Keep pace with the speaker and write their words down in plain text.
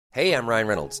Hey, I'm Ryan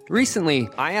Reynolds. Recently,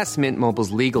 I asked Mint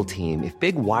Mobile's legal team if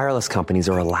big wireless companies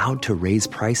are allowed to raise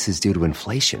prices due to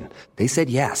inflation. They said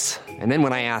yes. And then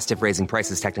when I asked if raising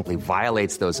prices technically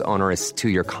violates those onerous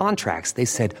two-year contracts, they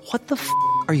said, "What the f***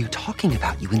 are you talking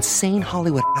about, you insane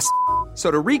Hollywood ass?" So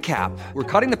to recap, we're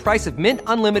cutting the price of Mint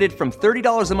Unlimited from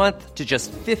 $30 a month to just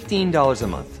 $15 a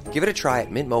month. Give it a try at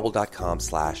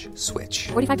mintmobile.com/switch.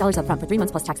 $45 up front for 3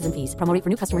 months plus taxes and fees. Promo rate for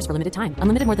new customers for limited time.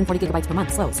 Unlimited more than 40 gigabytes per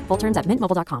month. Slows full terms at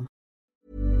mintmobile.com.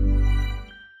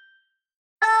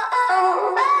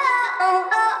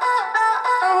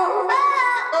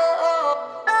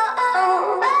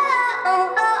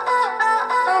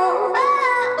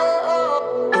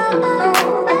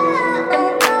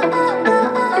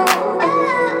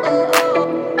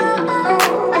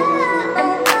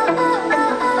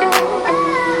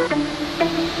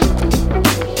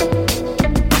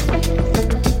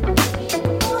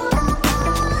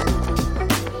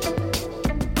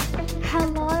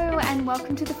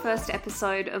 First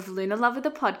episode of Lunar Lover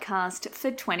the podcast for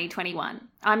 2021.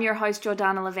 I'm your host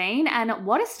Jordana Levine, and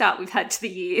what a start we've had to the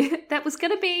year. That was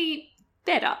going to be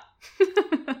better.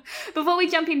 Before we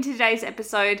jump into today's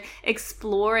episode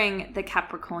exploring the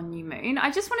Capricorn new moon, I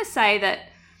just want to say that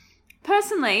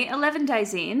personally, 11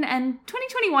 days in and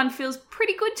 2021 feels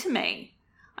pretty good to me.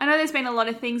 I know there's been a lot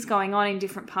of things going on in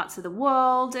different parts of the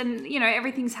world and,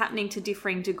 everything's happening to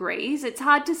differing degrees. It's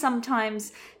hard to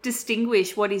sometimes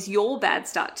distinguish what is your bad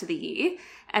start to the year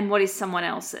and what is someone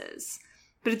else's.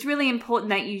 But it's really important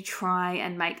that you try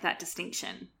and make that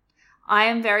distinction. I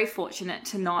am very fortunate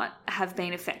to not have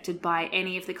been affected by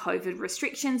any of the COVID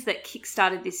restrictions that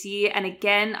kickstarted this year. And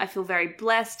again, I feel very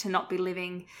blessed to not be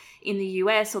living in the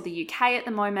US or the UK at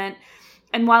the moment.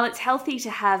 And while it's healthy to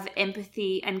have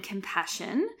empathy and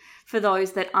compassion for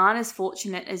those that aren't as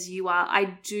fortunate as you are, I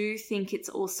do think it's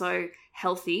also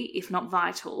healthy, if not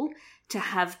vital, to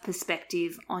have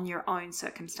perspective on your own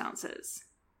circumstances.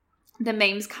 The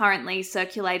memes currently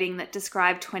circulating that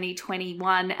describe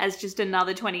 2021 as just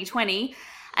another 2020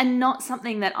 are not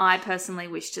something that I personally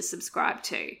wish to subscribe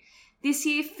to. This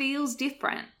year feels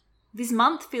different. This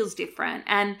month feels different,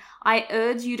 and I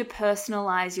urge you to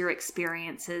personalize your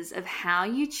experiences of how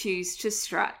you choose to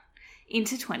strut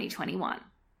into 2021.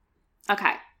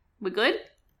 Okay, we're good?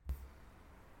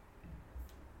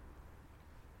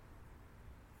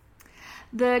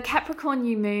 The Capricorn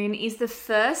new moon is the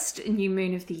first new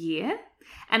moon of the year,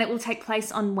 and it will take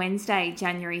place on Wednesday,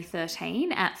 January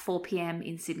 13 at 4 p.m.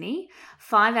 in Sydney,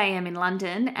 5 a.m. in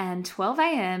London, and 12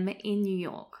 a.m. in New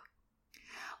York.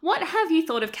 What have you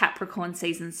thought of Capricorn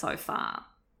season so far?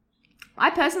 I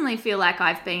personally feel like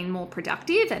I've been more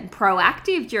productive and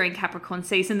proactive during Capricorn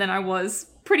season than I was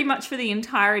pretty much for the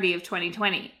entirety of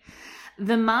 2020.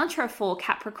 The mantra for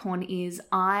Capricorn is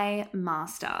I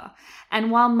master. And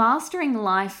while mastering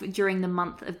life during the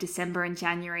month of December and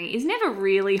January is never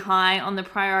really high on the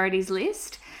priorities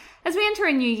list, as we enter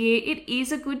a new year, it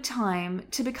is a good time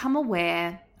to become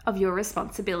aware of your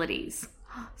responsibilities.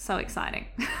 So exciting.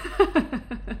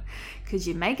 Could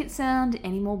you make it sound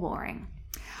any more boring?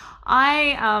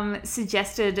 I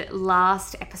suggested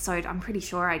last episode, I'm pretty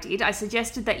sure I did, I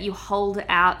suggested that you hold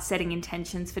out setting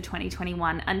intentions for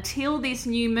 2021 until this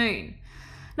new moon.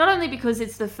 Not only because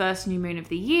it's the first new moon of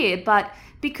the year, but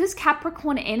because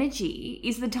Capricorn energy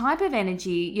is the type of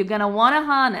energy you're going to want to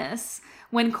harness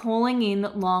when calling in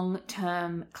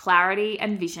long-term clarity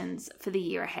and visions for the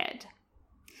year ahead.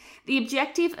 The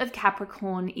objective of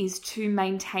Capricorn is to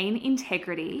maintain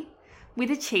integrity with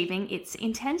achieving its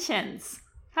intentions.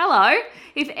 Hello!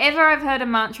 If ever I've heard a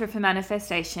mantra for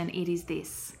manifestation, it is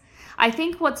this. I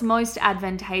think what's most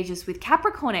advantageous with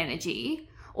Capricorn energy,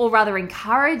 or rather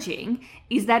encouraging,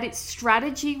 is that its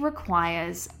strategy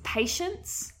requires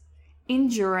patience,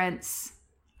 endurance,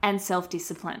 and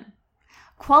self-discipline.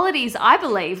 Qualities I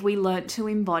believe we learnt to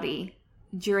embody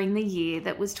during the year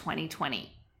that was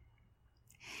 2020.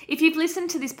 If you've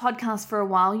listened to this podcast for a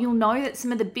while, you'll know that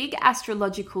some of the big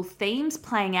astrological themes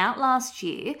playing out last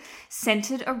year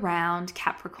centered around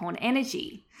Capricorn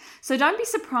energy. So don't be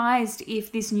surprised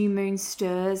if this new moon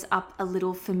stirs up a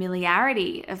little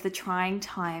familiarity of the trying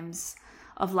times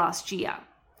of last year.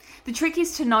 The trick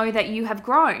is to know that you have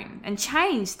grown and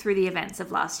changed through the events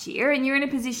of last year, and you're in a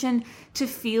position to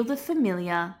feel the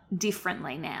familiar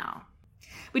differently now.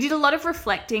 We did a lot of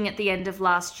reflecting at the end of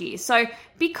last year, so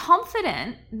be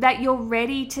confident that you're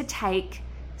ready to take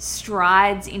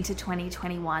strides into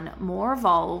 2021 more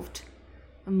evolved,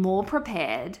 more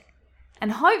prepared,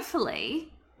 and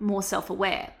hopefully more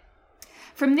self-aware.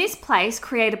 From this place,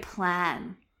 create a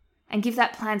plan and give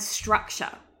that plan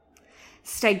structure.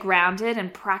 Stay grounded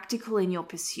and practical in your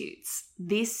pursuits.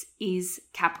 This is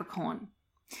Capricorn.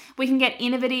 We can get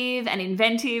innovative and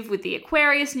inventive with the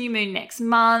Aquarius new moon next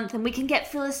month, and we can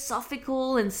get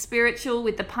philosophical and spiritual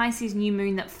with the Pisces new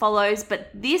moon that follows. But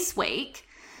this week,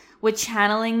 we're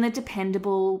channeling the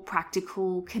dependable,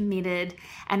 practical, committed,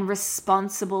 and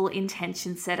responsible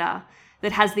intention setter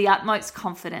that has the utmost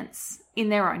confidence in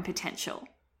their own potential.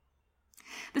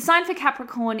 The sign for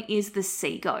Capricorn is the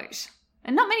sea goat.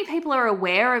 And not many people are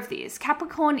aware of this.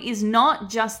 Capricorn is not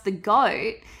just the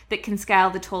goat that can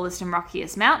scale the tallest and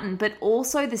rockiest mountain, but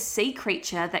also the sea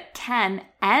creature that can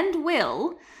and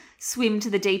will swim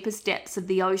to the deepest depths of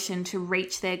the ocean to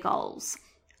reach their goals.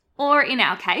 Or in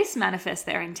our case, manifest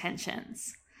their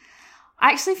intentions.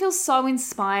 I actually feel so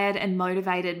inspired and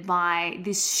motivated by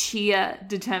this sheer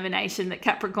determination that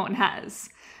Capricorn has.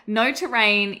 No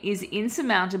terrain is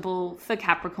insurmountable for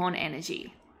Capricorn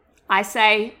energy. I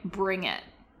say, bring it.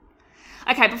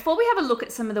 Okay, before we have a look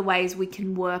at some of the ways we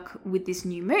can work with this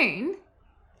new moon,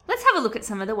 let's have a look at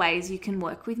some of the ways you can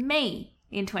work with me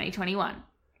in 2021.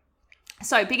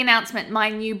 So, big announcement, my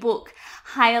new book,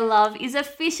 Higher Love, is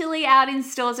officially out in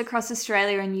stores across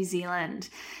Australia and New Zealand.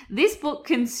 This book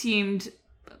consumed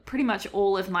pretty much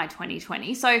all of my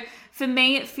 2020. So for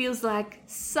me, it feels like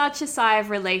such a sigh of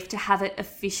relief to have it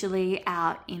officially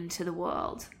out into the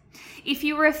world. If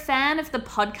you were a fan of the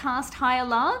podcast Higher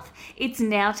Love, it's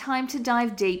now time to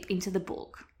dive deep into the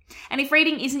book. And if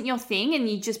reading isn't your thing and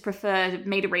you just prefer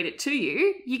me to read it to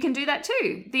you, you can do that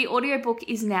too. The audiobook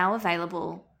is now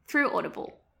available through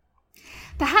Audible.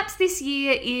 Perhaps this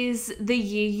year is the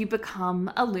year you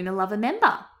become a Lunar Lover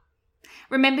member.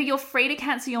 Remember, you're free to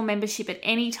cancel your membership at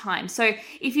any time. So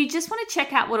if you just want to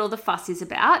check out what all the fuss is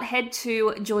about, head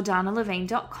to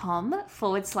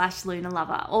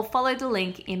jordanalevine.com/lunarlover or follow the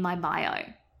link in my bio.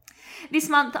 This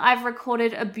month, I've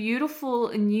recorded a beautiful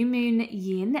new moon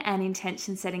yin and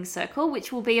intention setting circle,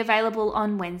 which will be available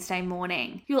on Wednesday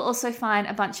morning. You'll also find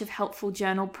a bunch of helpful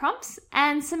journal prompts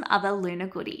and some other lunar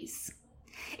goodies.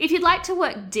 If you'd like to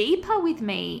work deeper with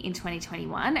me in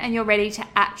 2021 and you're ready to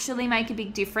actually make a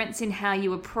big difference in how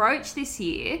you approach this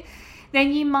year,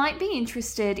 then you might be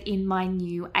interested in my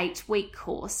new 8-week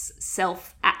course,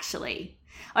 Self Actually.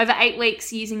 Over 8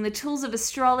 weeks, using the tools of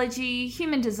astrology,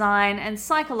 human design, and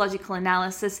psychological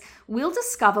analysis, we'll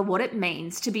discover what it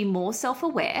means to be more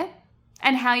self-aware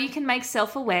and how you can make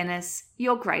self-awareness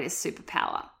your greatest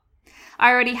superpower.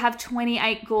 I already have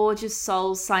 28 gorgeous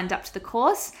souls signed up to the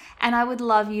course, and I would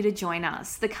love you to join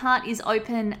us. The cart is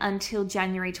open until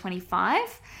January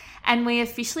 25, and we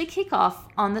officially kick off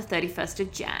on the 31st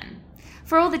of Jan.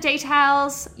 For all the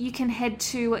details, you can head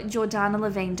to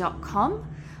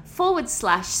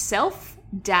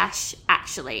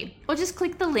jordanalevine.com/self-actually, or just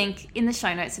click the link in the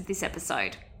show notes of this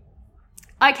episode.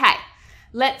 Okay,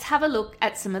 let's have a look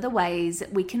at some of the ways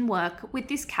we can work with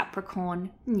this Capricorn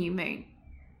new moon.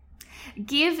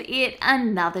 Give it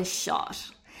another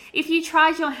shot. If you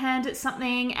tried your hand at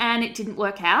something and it didn't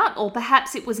work out, or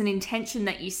perhaps it was an intention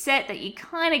that you set that you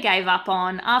kind of gave up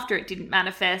on after it didn't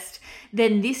manifest,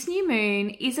 then this new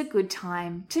moon is a good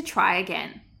time to try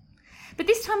again. But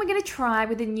this time we're going to try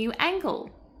with a new angle,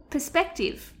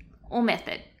 perspective, or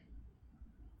method.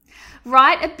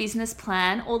 Write a business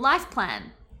plan or life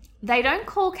plan. They don't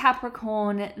call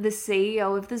Capricorn the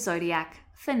CEO of the zodiac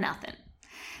for nothing.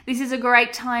 This is a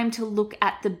great time to look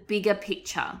at the bigger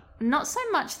picture, not so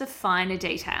much the finer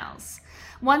details.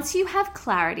 Once you have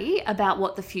clarity about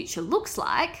what the future looks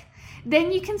like,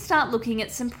 then you can start looking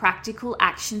at some practical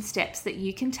action steps that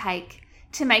you can take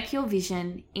to make your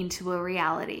vision into a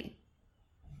reality.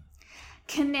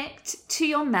 Connect to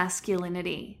your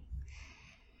masculinity.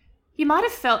 You might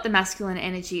have felt the masculine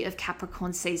energy of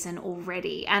Capricorn season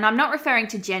already, and I'm not referring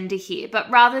to gender here, but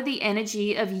rather the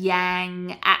energy of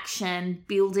yang, action,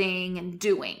 building, and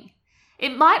doing.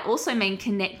 It might also mean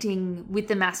connecting with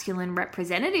the masculine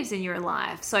representatives in your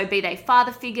life, so be they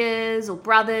father figures or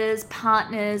brothers,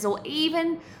 partners, or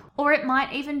it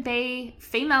might even be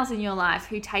females in your life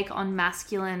who take on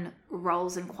masculine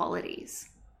roles and qualities.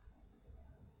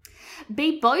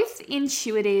 Be both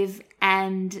intuitive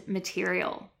and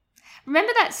material.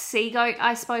 Remember that sea goat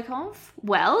I spoke of?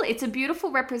 Well, it's a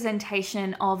beautiful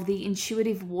representation of the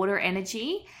intuitive water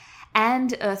energy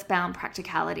and earthbound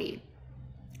practicality.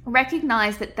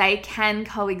 Recognize that they can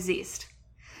coexist.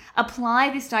 Apply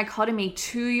this dichotomy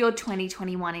to your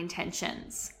 2021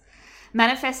 intentions.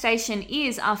 Manifestation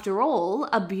is, after all,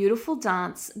 a beautiful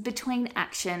dance between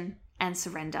action and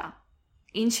surrender,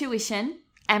 intuition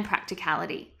and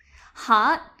practicality,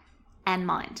 heart and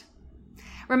mind.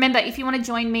 Remember, if you want to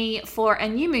join me for a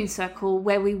new moon circle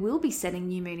where we will be setting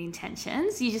new moon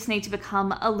intentions, you just need to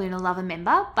become a Lunar Lover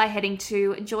member by heading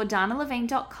to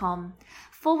jordanalevine.com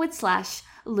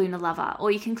Luna Lover,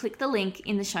 or you can click the link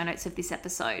in the show notes of this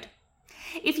episode.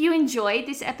 If you enjoyed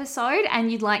this episode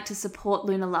and you'd like to support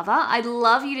Luna Lover, I'd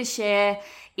love you to share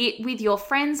it with your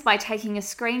friends by taking a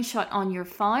screenshot on your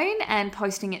phone and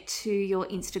posting it to your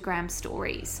Instagram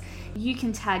stories. You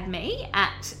can tag me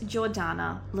at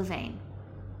Jordana Levine.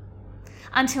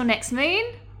 Until next moon,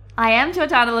 I am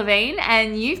Jordana Levine,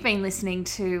 and you've been listening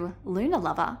to Luna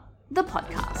Lover, the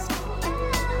podcast.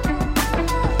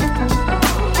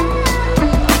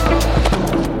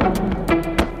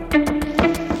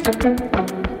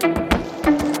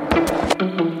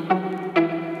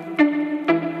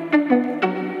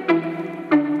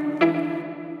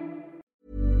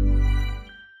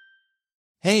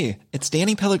 Hey, it's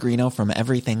Danny Pellegrino from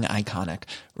Everything Iconic.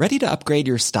 Ready to upgrade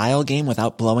your style game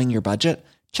without blowing your budget?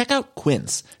 Check out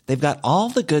Quince. They've got all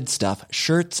the good stuff,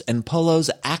 shirts and polos,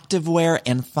 activewear,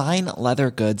 and fine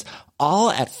leather goods, all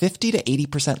at 50 to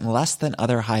 80% less than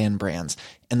other high-end brands.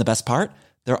 And the best part?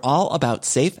 They're all about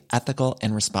safe, ethical,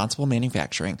 and responsible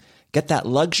manufacturing. Get that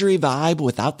luxury vibe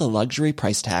without the luxury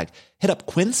price tag. Hit up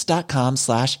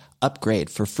quince.com/upgrade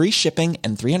for free shipping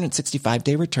and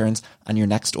 365-day returns on your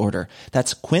next order.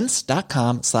 That's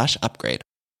quince.com/upgrade.